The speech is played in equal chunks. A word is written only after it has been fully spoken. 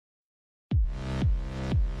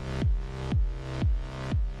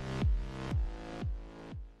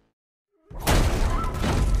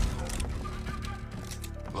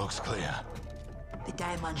Looks clear. The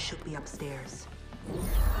diamond should be upstairs.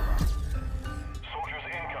 Soldiers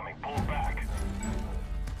incoming. Pull back.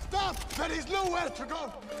 Stop! There is nowhere to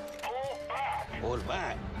go! Pull back. Pull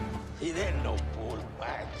back? He didn't no pull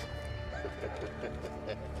back.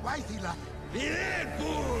 Why is he laughing? He didn't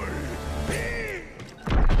pull! He...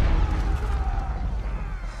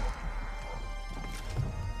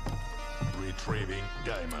 Retrieving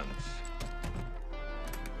diamonds.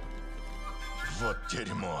 Вот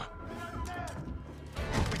дерьмо.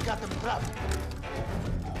 We got them trapped.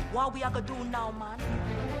 What we are gonna do now, man?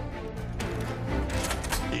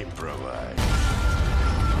 Improvise.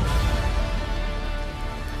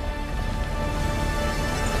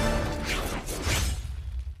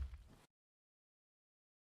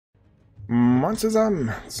 Moin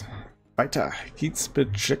zusammen. Weiter geht's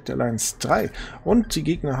mit Jagged Alliance 3. Und die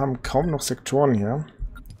Gegner haben kaum noch Sektoren hier.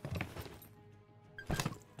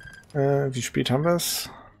 Wie spät haben wir es?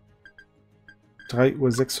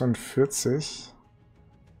 3:46 Uhr.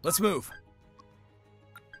 Let's move.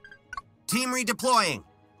 Team redeploying.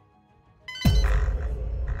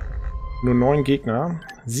 Nur 9 Gegner.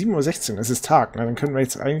 7:16 Uhr, es ist Tag. Na, dann können wir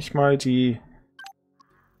jetzt eigentlich mal die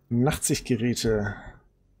Nachtsichtgeräte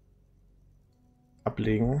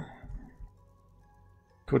ablegen.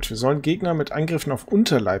 Gut, wir sollen Gegner mit Angriffen auf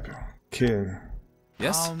Unterleib killen.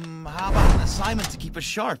 Yes? How about an assignment to keep us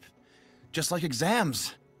sharp? Just like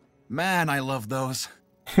exams. Man, I love those.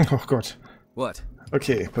 Oh Gott. What?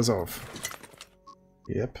 Okay, pass auf.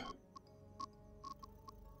 Yep.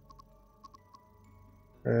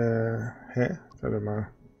 Hä? Warte mal.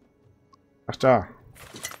 Ach, da.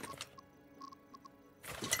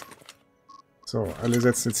 So, alle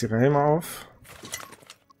setzen jetzt ihre Helme auf.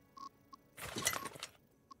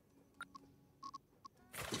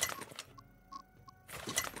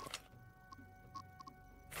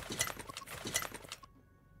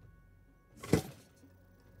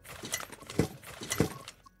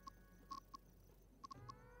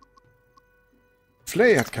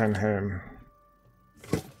 Flay hat keinen Helm.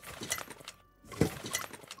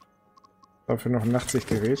 Dafür noch ein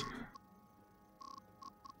Nachtsichtgerät.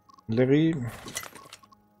 Larry.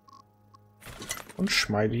 Und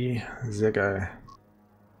Schmeili. Sehr geil.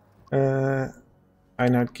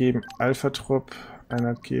 Einheit geben Alpha-Trupp.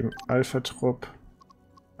 Einheit geben Alpha-Trupp.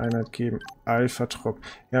 Einheit geben Alpha-Trupp.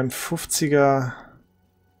 Ja, ein 50er.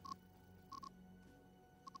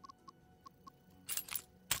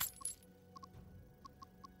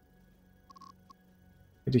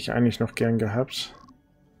 Hätte ich eigentlich noch gern gehabt.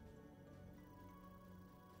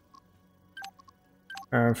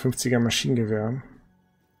 50er Maschinengewehr.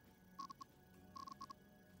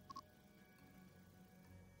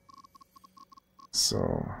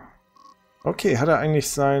 So. Okay, hat er eigentlich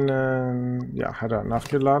seinen... Ja, hat er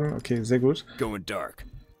nachgeladen. Okay, sehr gut. Going dark.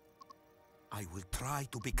 I will try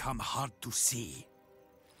to become hard to see.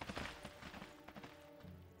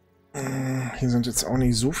 Hier sind jetzt auch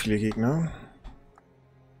nicht so viele Gegner.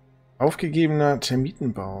 Aufgegebener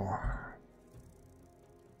Termitenbau.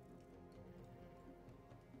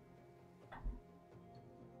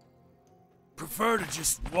 Prefer to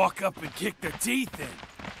just walk up and kick their teeth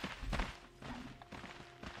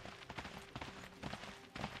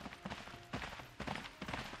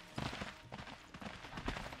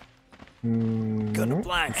in. Gonna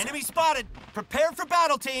blind. Enemy spotted. Prepare for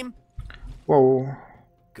battle, team. Wow,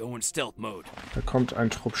 Go in stealth mode. da kommt ein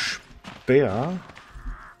Trupp Speer.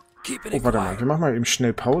 Keep Oh, it warte mal, quiet. wir machen mal eben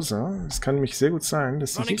schnell Pause. Es kann nämlich sehr gut sein,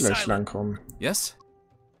 dass sie hier Running gleich silent. langkommen. Yes?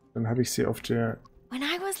 Dann habe ich sie auf der... When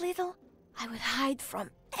I was little, I would hide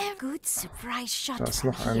from a good surprise shot Da ist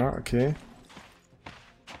from noch here. einer, okay.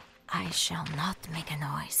 I shall not make a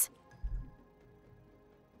noise.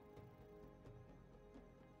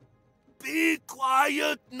 Be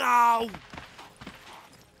quiet now!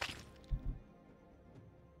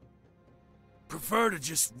 Prefer to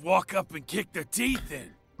just walk up and kick their teeth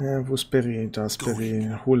in. Wo ist Barry? Da ist Barry.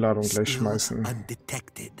 Hohlladung gleich schmeißen.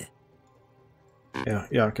 Undetected. Ja,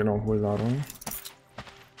 ja, genau, Hohlladung.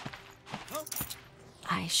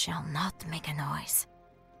 I shall not make a noise.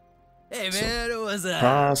 Hey man, it was a...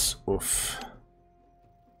 Pass auf.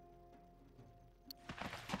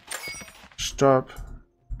 Stopp.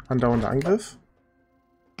 Andauernder Angriff.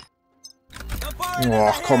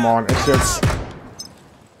 Oh, come on, echt jetzt.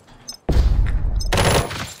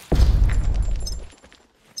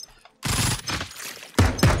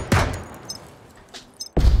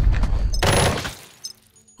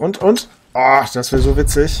 Und? Oh, das wäre so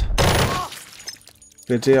witzig.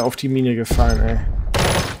 Wäre der auf die Mine gefallen, ey.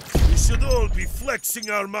 We should all be flexing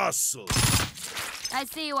our muscles. I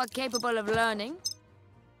see you are capable of learning.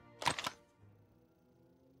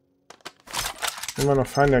 Immer noch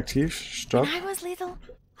Feinde aktiv. Stopp. When I was little,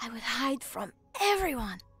 I would hide from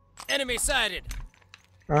everyone. Enemy sighted.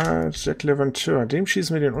 Ah, Jack Levanteur. Dem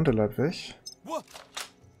schießen wir den Unterleib weg.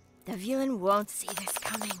 The villain won't see this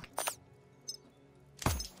coming.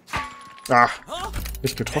 Ach,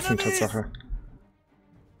 nicht getroffen, Tatsache.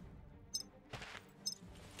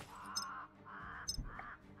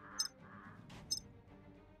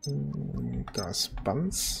 Da ist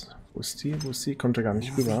Buns. Wo ist die? Wo ist die? Kommt er gar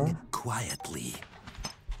nicht rüber. Quietly.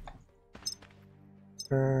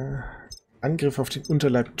 Angriff auf den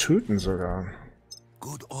Unterleib töten sogar.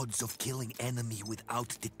 Good odds of killing enemy without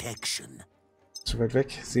detection. Zu weit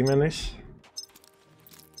weg, sehen wir nicht.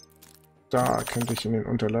 Da könnte ich in den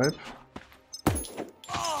Unterleib.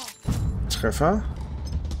 Treffer.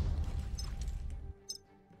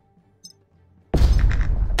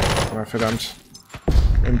 Na verdammt.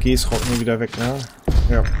 MGs rocken wir wieder weg, ne?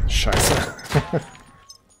 Ja, scheiße.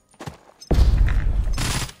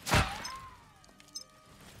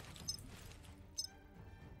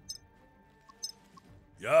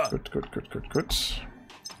 Ja. Gut.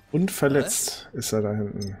 Und verletzt ist er da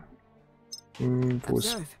hinten. Wo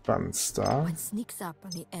ist Buns? Da. One sneaks up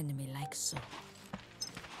on the enemy like so.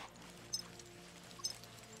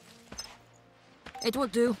 It will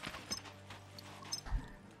do.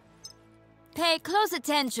 Pay close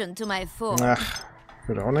attention to my foe. Ach,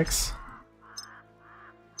 wird auch nix.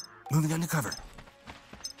 Moving undercover.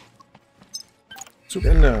 Zug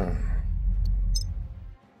Ende.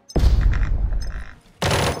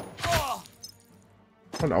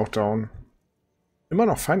 Und auch down. Immer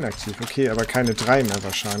noch Feinde aktiv. Okay, aber keine 3 mehr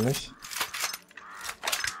wahrscheinlich.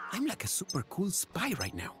 I'm like a super cool spy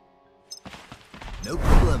right now. No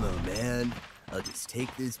problemo, man. I'll just take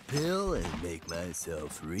this pill and make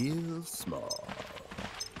myself real small.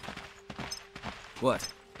 What?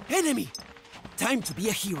 Enemy! Time to be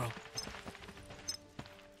a hero.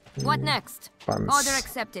 What next? Buns. Order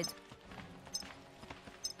accepted.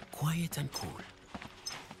 Quiet and cool.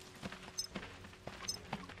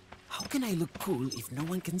 How can I look cool if no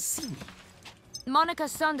one can see me? Monica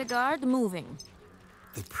Sondergaard moving.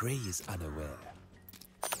 The prey is unaware.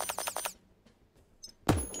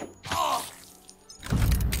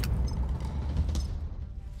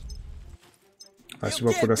 Weißt du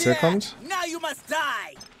überhaupt, wo das herkommt? Now you must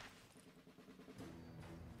die.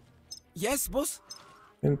 Yes, boss.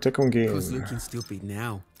 In Deckung Who's gehen. looking stupid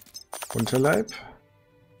now? Unterleib.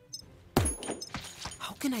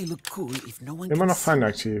 How can I look cool if no one Immer can noch see Feinde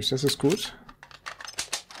aktiv. Das ist gut.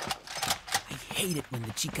 I hate it when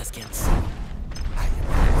the chicas can't see.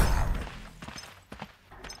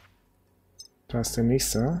 Da ist der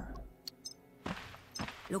nächste.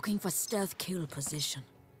 Looking for stealth kill position.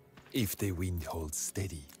 If the wind holds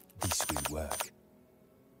steady, this will work.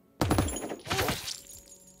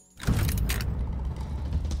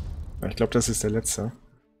 Ich glaube, das ist der letzte.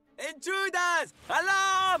 Intruders!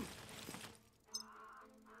 Alarm!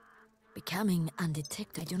 Becoming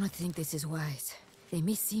undetected. I do not think this is wise. They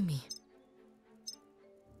may see me.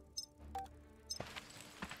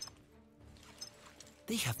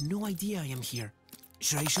 They have no idea I am here.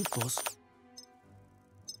 Should I shoot, boss?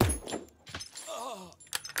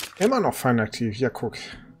 Immer noch Feinde aktiv. Ja, guck.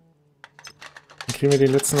 Dann kriegen wir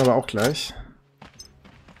den letzten aber auch gleich.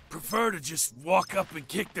 Prefer to just walk up and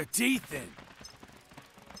kick their teeth in.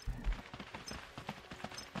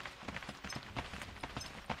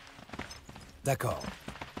 D'accord.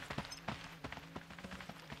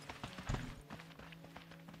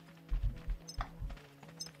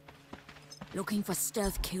 Looking for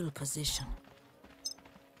stealth kill position.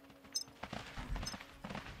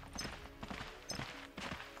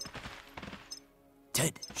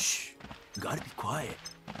 Ted, shh. You gotta be quiet.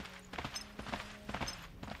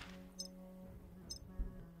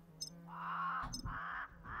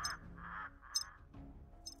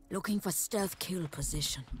 Looking for stealth kill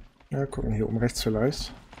position. Ja, gucken hier oben rechts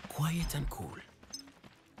vielleicht. Quiet and cool.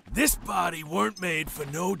 This body weren't made for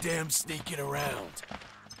no damn sneaking around.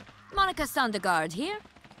 Monica Sondergaard here.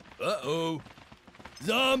 Uh-oh.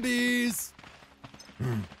 Zombies!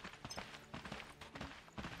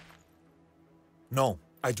 No,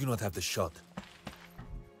 I do not have the shot.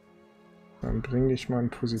 Dann bring dich mal in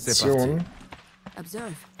Position.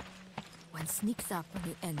 Observe. One sneaks up on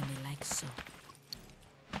the enemy like so.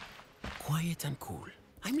 Quiet and cool.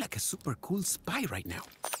 I'm like a super cool spy right now.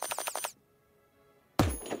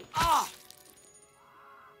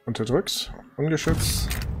 Unterdrückt. Ungeschützt.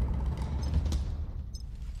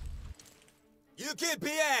 You killed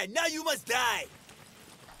Pierre, now you must die!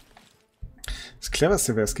 Das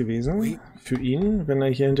cleverste wäre es gewesen für ihn, wenn er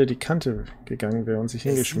hier hinter die Kante gegangen wäre und sich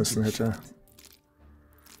hingeschmissen hätte.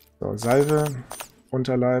 So, Salve.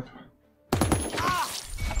 Unterleib.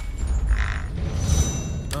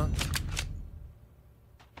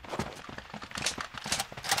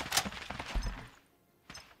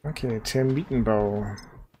 Okay, Termitenbau.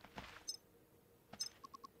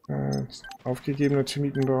 Aufgegebener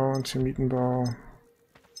Termitenbau.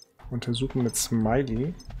 Untersuchen mit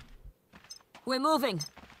Smiley. We're moving.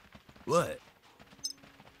 What?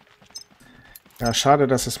 Ja, schade,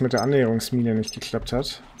 dass es mit der Annäherungsmine nicht geklappt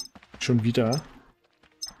hat. Schon wieder.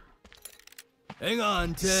 Hang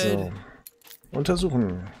on, Ted. So.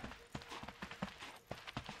 Untersuchen.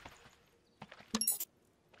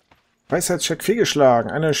 Weisheitscheck fehlgeschlagen.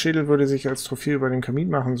 Einer Schädel würde sich als Trophäe über den Kamin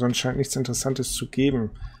machen, sonst scheint nichts Interessantes zu geben.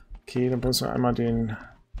 Okay, dann müssen wir einmal den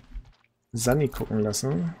Sunny gucken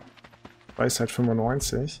lassen. Weisheit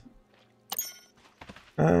 95.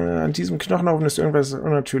 An diesem Knochenhaufen ist irgendwas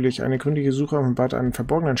unnatürlich. Eine gründliche Suche offenbart einen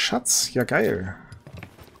verborgenen Schatz. Ja, geil.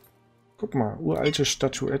 Guck mal, uralte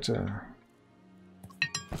Statuette.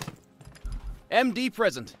 MD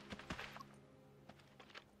present.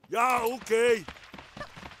 Ja, okay.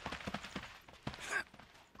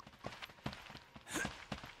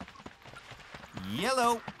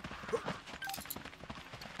 Yellow.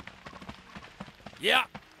 Ja.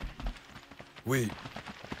 Wait.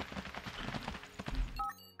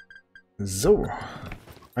 So.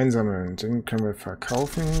 Einsammeln. Den können wir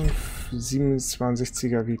verkaufen.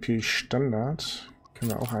 27er WP Standard.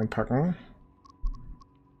 Können wir auch einpacken.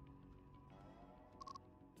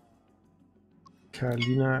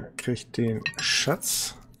 Karlina kriegt den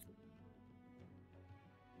Schatz.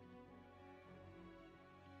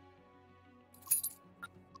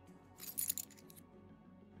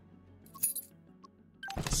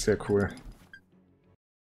 Sehr cool.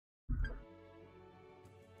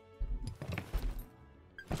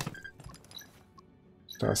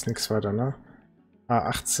 Da ist nichts weiter, ne?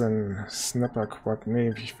 A18 Snapper Quad.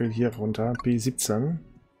 Ne, ich will hier runter. B17.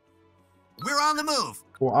 We're on the move.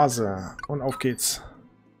 Oase. Und auf geht's.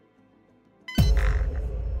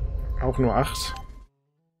 Auch nur 8.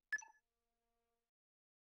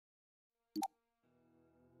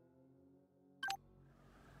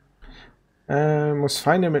 Muss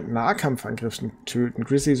Feinde mit Nahkampfangriffen töten.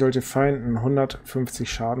 Grizzly sollte Feinden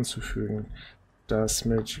 150 Schaden zufügen. Das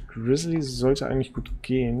mit Grizzly sollte eigentlich gut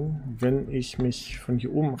gehen, wenn ich mich von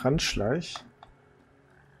hier oben ranschleich.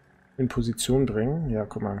 In Position bringen. Ja,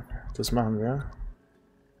 guck mal. Das machen wir.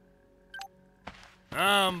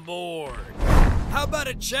 I'm bored. How about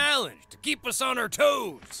a challenge to keep us on our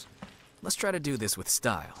toes? Let's try to do this with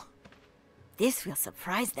style. This will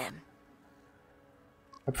surprise them.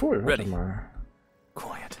 Obwohl, warte Ready. mal.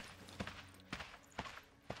 Quiet.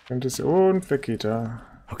 Und weg geht er.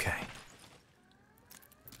 Okay.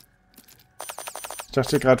 Ich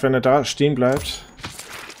dachte gerade, wenn er da stehen bleibt,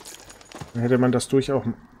 dann hätte man das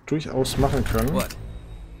durchaus machen können. What?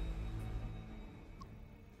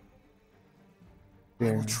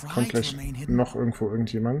 Okay, kommt gleich noch irgendwo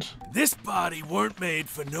irgendjemand. This body weren't made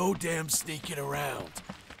for no damn sneaking around.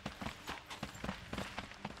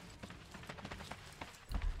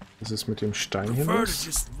 Was ist mit dem Stein hier Prefer to los?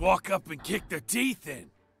 just walk up and kick their teeth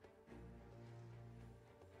in.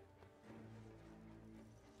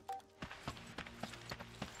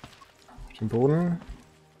 Auf dem Boden.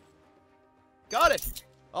 Got it.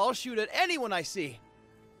 I'll shoot at anyone I see.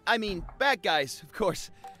 I mean, bad guys, of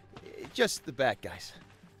course. Just the bad guys.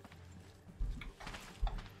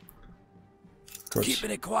 Gut.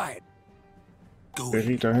 Keeping it quiet. Wer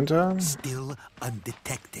liegt dahinter? Still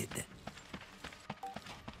undetected.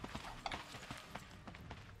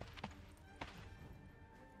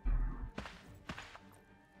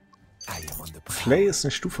 I am on the Flay ist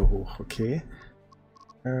eine Stufe hoch, okay.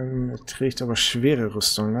 Trägt aber schwere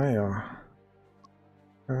Rüstung, naja.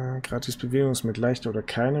 Gratis Bewegungs mit leichter oder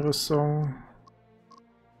keine Rüstung.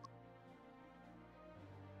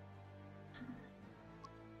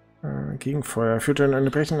 Gegenfeuer. Führt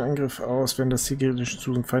einen brechenden Angriff aus, wenn das zielgerichtete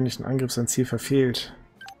zu einem feindlichen Angriff sein Ziel verfehlt.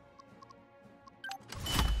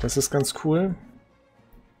 Das ist ganz cool.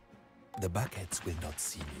 The buckets will not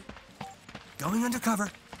see me. Going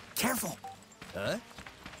undercover. Careful. Huh?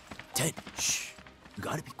 Ted, shh. You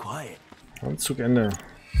gotta be quiet. Und Zug Ende.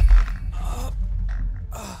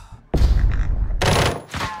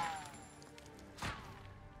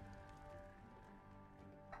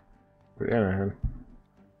 Wo will er denn hin?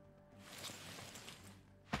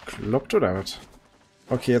 Kloppt oder was?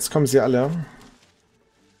 Okay, jetzt kommen sie alle. Und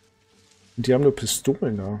die haben nur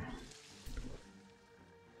Pistolen da.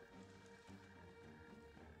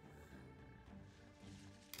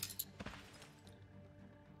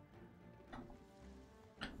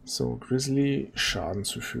 So, Grizzly Schaden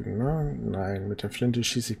zufügen, ne? Nein, mit der Flinte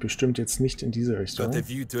schieße ich bestimmt jetzt nicht in diese Richtung. Got a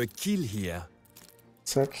view to a kill here.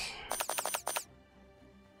 Zack.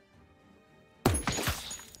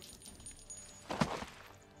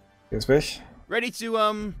 Der ist weg. Ready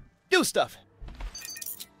to, do stuff.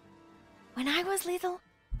 When I was little,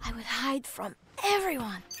 I would hide from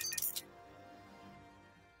everyone.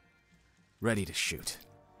 Ready to shoot.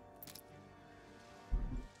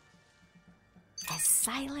 As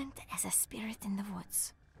silent as a spirit in the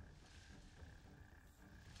woods.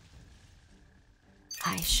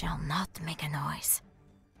 I shall not make a noise.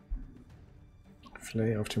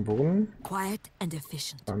 Flay auf dem Boden. Quiet and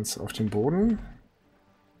efficient. Ganz auf dem Boden.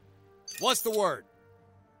 What's the word?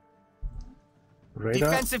 Raider.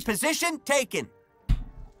 Defensive position taken.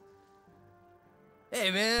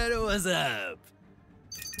 Hey man, what's up?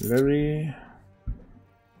 Larry.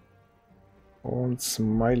 Und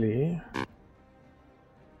Smiley.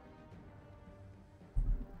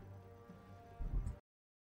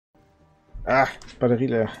 Ah, Batterie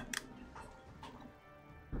leer.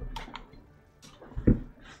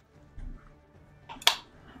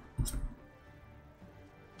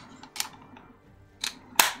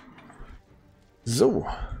 So.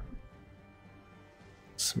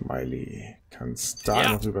 Smiley, kannst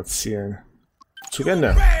da noch rüberzielen. Zu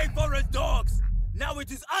Ende. Pray for the dogs! Now it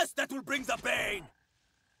is us that will bring the pain!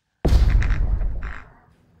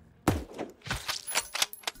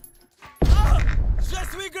 Je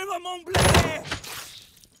suis gravement blessé!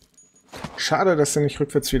 Schade, dass er nicht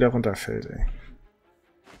rückwärts wieder runterfällt, ey.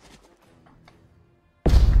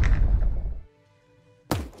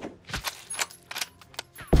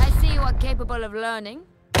 I see you are capable of learning.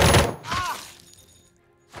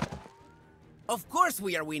 Of course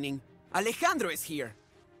we are winning. Alejandro is here.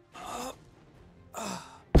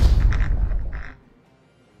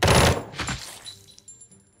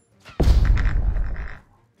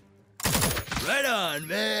 Right on,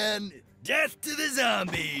 man. Death to the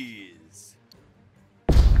zombies.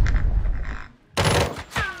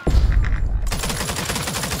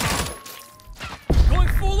 Going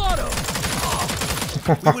full auto.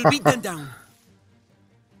 We will beat them down.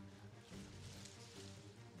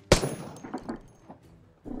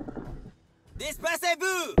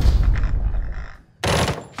 Dépassez-vous!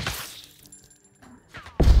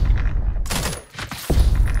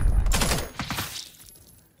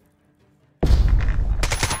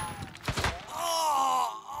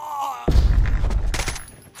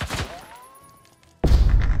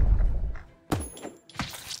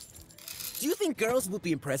 Do you think girls would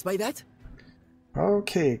be impressed by that?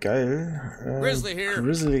 Okay, geil. Grizzly here.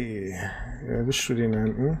 Grizzly. Erwischst du den da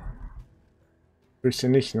hinten? Fürchte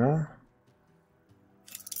nicht, ne?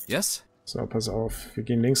 Yes? So, pass auf. Wir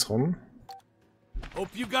gehen links rum. Hope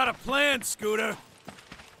you got a plan, Scooter.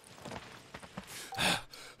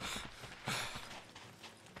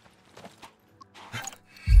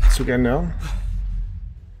 Zu Ende.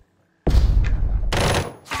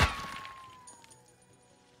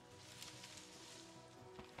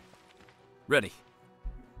 Ready.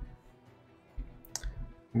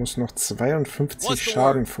 Muss noch 52 What's the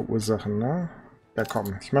Schaden word? verursachen, ne? Ja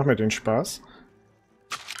komm, ich mach mir den Spaß.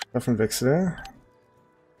 Waffenwechsel.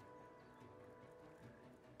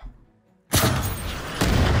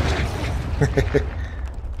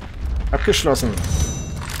 Abgeschlossen.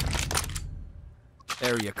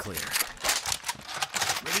 Area clear.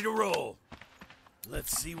 Ready to roll.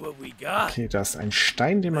 Let's see what we got. Okay, da ist ein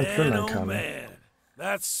Stein, den man Man, plündern oh kann. man.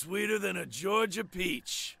 That's sweeter than a Georgia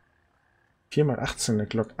peach. 4x18, eine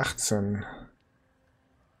Glock 18.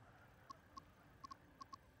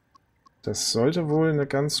 Das sollte wohl eine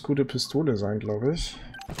ganz gute Pistole sein, glaube ich.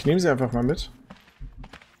 Ich nehme sie einfach mal mit.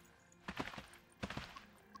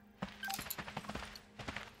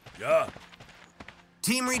 Yeah.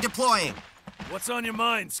 Team redeploying. What's on your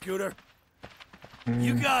mind, Scooter?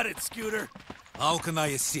 You got it, Scooter. How can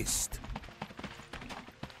I assist?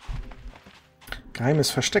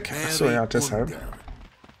 Geheimes Versteck. Achso, ja, deshalb.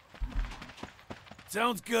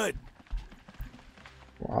 Sounds good.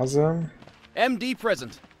 Oase. MD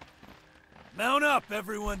present. Mount up,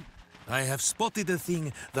 everyone. I have spotted a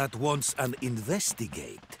thing that wants an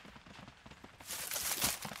investigate.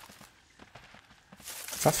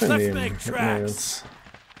 Waffe Let's nehmen make mit tracks.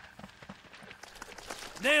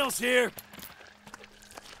 Nails. Nails here.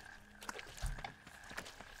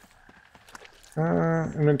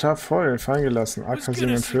 Inventar voll, fallen gelassen. Who's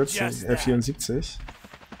gonna AK-47, suggest that? R74.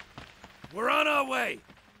 We're on our way.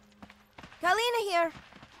 Galena here.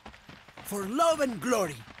 For love and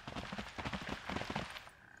glory.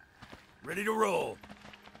 Ready to roll.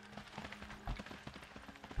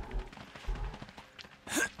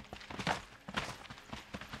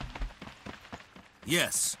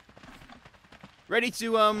 Yes. Ready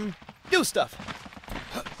to, do stuff.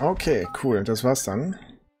 Okay, cool. Das war's dann.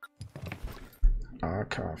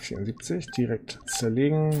 AK-74. Direkt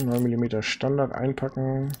zerlegen. 9 mm Standard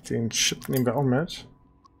einpacken. Den Chip nehmen wir auch mit.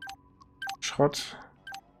 Schrott.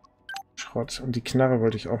 Schrott. Und die Knarre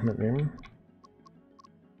wollte ich auch mitnehmen.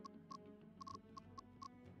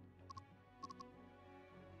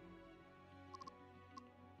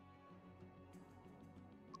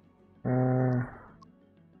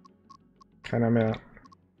 Keiner mehr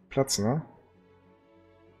Platz, ne?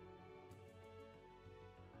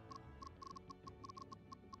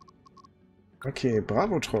 Okay,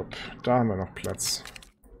 Bravo-Trupp. Da haben wir noch Platz.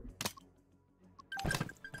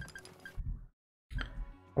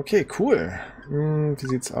 Okay, cool. Wie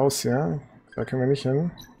sieht's aus, ja? Da können wir nicht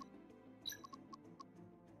hin.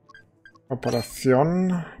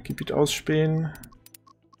 Operation. Gebiet ausspähen.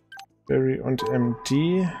 Barry und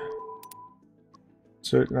MD.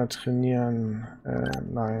 Söldner trainieren.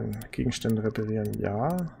 Nein. Gegenstände reparieren.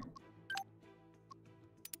 Ja.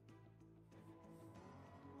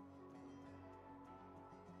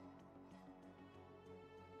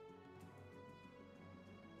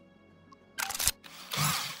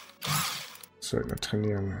 Söldner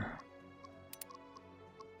trainieren.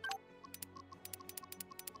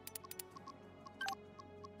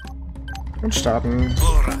 Und starten.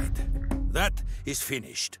 Alright. That is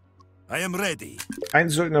finished. I am ready. Ein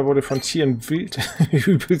Söldner wurde von Tieren wild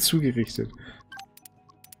übel zugerichtet.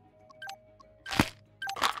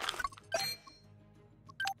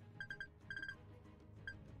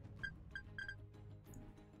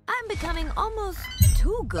 I'm becoming almost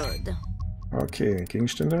too good. Okay,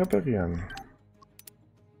 Gegenstände reparieren.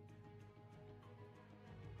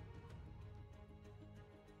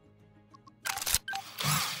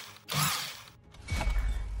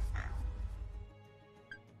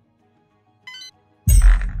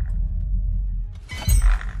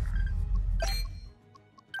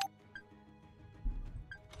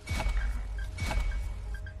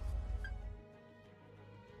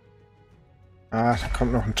 Ah, da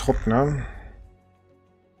kommt noch ein Trupp, ne?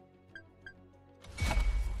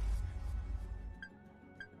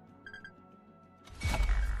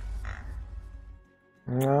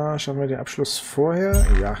 Na, schauen wir den Abschluss vorher.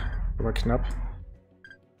 Ja, aber knapp.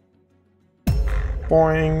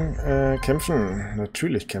 Boing. Kämpfen.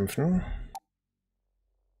 Natürlich kämpfen.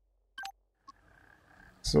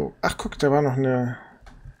 So. Ach, guck, da war noch eine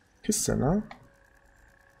Kiste, ne?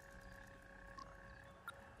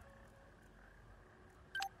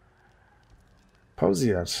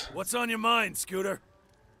 Pausiert. What's on your mind, Scooter?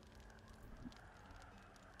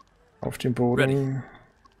 Auf den Boden. Ready.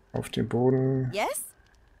 Auf den Boden. Yes?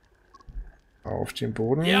 Auf den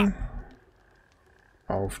Boden. Ja.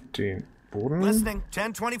 Auf den Boden. Listening.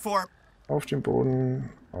 1024. Auf den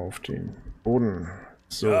Boden. Auf den Boden.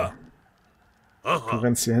 So. Ja. Du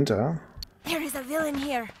rennst hier hinter. There is a villain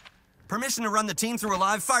here. Permission to run the team through a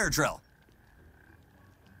live fire drill.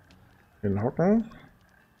 Hinhocken.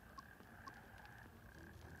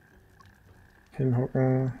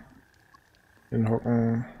 Hinhocken.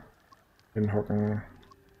 Hinhocken. Hinhocken.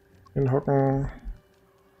 Hinhocken.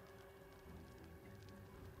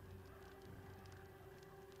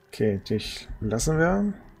 Okay, dich lassen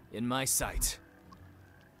wir. In my sight.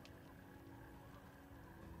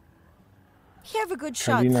 You have a good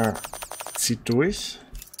shot. Kalina zieht durch.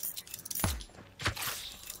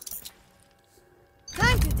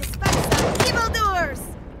 Time to dispatch some evildoers.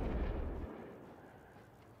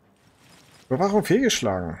 Überwachung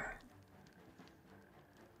fehlgeschlagen.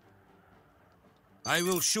 I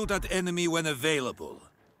will shoot at enemy when available.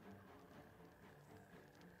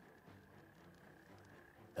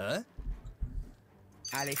 Huh?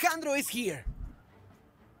 Alejandro is here.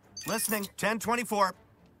 Listening. 1024.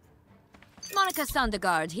 Monica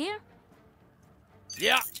Sondergaard here.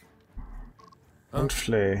 Yeah. Und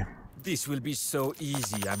Flay. This will be so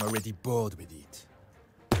easy. I'm already bored with it.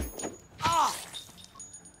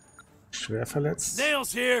 Schwer verletzt.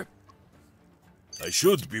 Nails here. I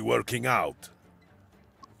should be working out.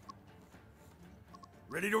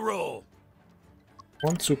 Ready to roll.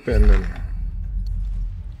 Und Zug beenden.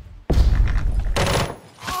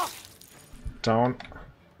 Down.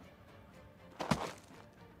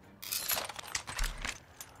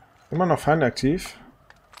 Immer noch Feinde aktiv.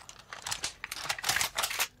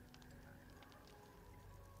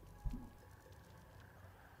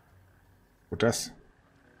 Gut, das.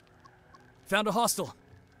 Found a hostile.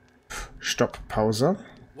 Stopp, Pause.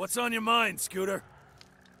 What's on your mind, Scooter?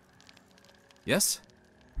 Yes?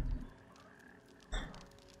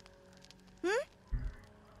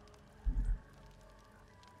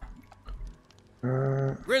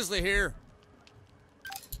 Grizzly here.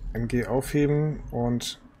 MG aufheben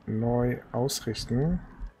und neu ausrichten.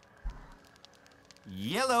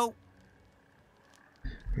 Yellow.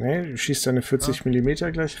 Ne, du schießt deine 40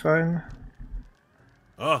 mm gleich rein.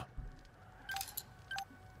 Oh,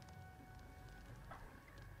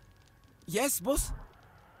 Yes, boss.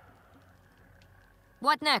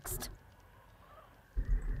 What next?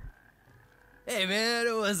 Hey man,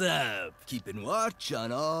 what's up? Keeping watch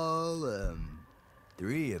on all,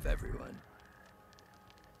 3 of everyone.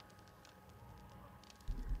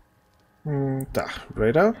 Da,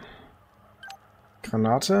 Raider.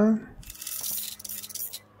 Granate.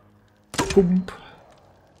 Pump.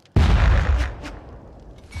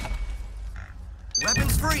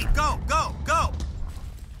 Weapons free. Go, go, go.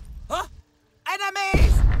 Huh?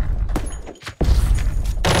 Enemies!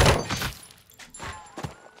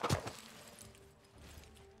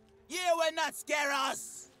 You will not scare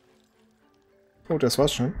us. Oh, das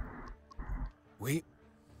war's schon. Oui.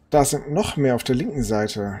 Da sind noch mehr auf der linken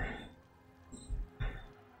Seite.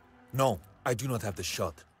 No, I do not have the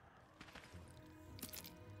shot.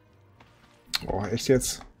 Oh, echt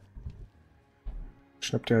jetzt?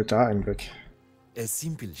 Schnappt ihr halt da einen weg. A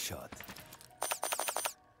simple shot.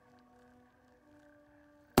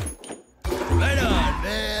 Right on,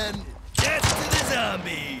 man. Death to the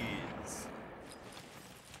zombies.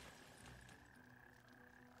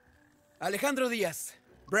 Alejandro Diaz,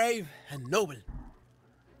 brave and noble.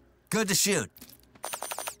 Good to shoot.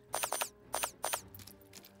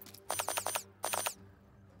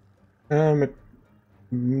 Mit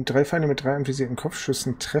 3 Feinde mit 3 anvisierten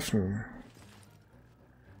Kopfschüssen treffen.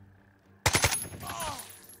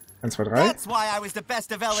 1, 2, 3. That's why I was the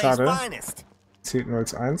best of LA's Schade. finest. Zählt nur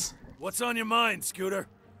als 1. what's on your mind, Scooter?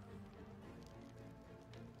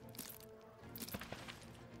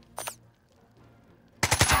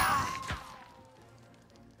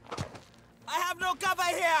 I have no cover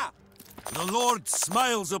here. The Lord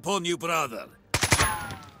smiles upon you, brother.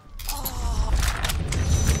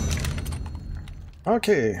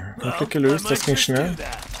 Okay, Konflikt gelöst, das ging schnell.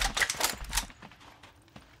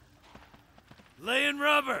 Laying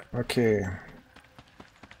rubber. Okay.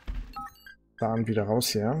 Dann wieder raus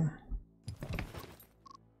hier.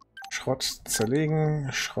 Schrott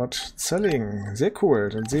zerlegen, Schrott zerlegen. Sehr cool.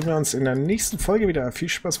 Dann sehen wir uns in der nächsten Folge wieder. Viel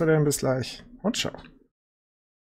Spaß weiterhin, bis gleich und ciao.